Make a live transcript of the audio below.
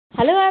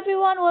Hello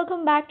everyone,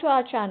 welcome back to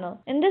our channel.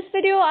 In this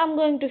video, I'm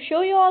going to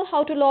show you all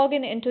how to log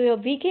in into your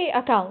VK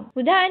account.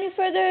 Without any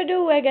further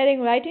ado, we're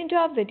getting right into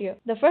our video.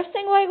 The first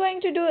thing we're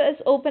going to do is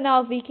open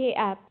our VK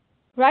app.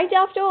 Right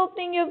after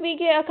opening your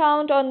VK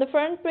account, on the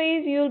front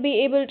page, you'll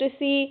be able to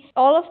see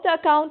all of the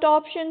account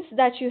options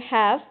that you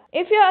have.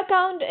 If your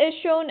account is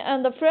shown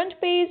on the front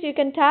page, you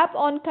can tap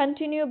on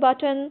continue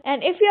button,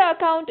 and if your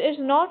account is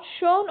not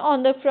shown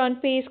on the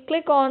front page,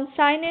 click on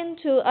sign in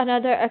to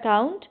another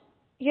account.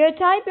 Here,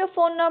 type your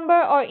phone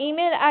number or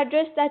email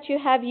address that you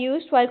have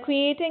used while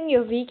creating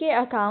your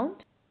VK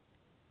account.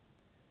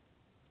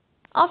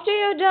 After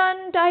you're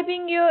done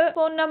typing your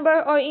phone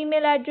number or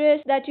email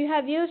address that you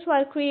have used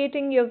while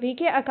creating your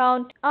VK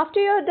account, after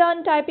you're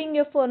done typing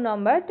your phone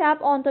number,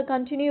 tap on the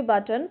continue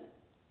button.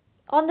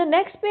 On the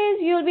next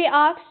page, you'll be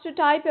asked to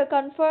type your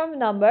confirmed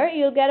number.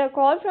 You'll get a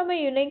call from a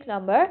unique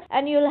number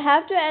and you'll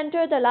have to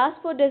enter the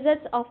last four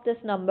digits of this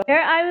number.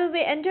 Here, I will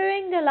be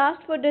entering the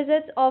last four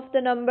digits of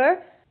the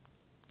number.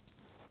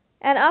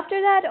 And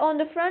after that, on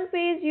the front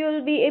page,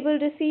 you'll be able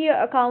to see your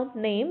account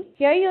name.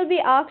 Here you'll be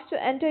asked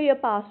to enter your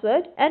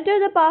password. Enter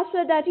the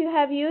password that you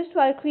have used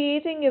while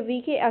creating your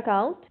VK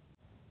account.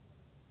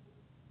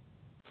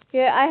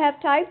 Here I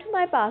have typed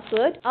my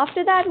password.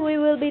 After that, we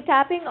will be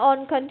tapping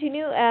on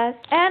continue as,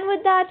 and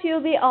with that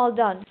you'll be all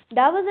done.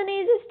 That was an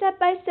easy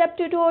step-by-step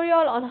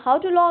tutorial on how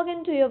to log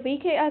into your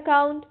VK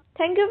account.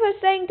 Thank you for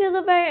staying till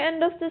the very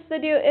end of this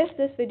video. If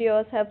this video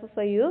was helpful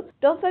for you,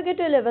 don't forget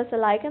to leave us a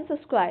like and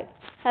subscribe.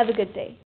 Have a good day.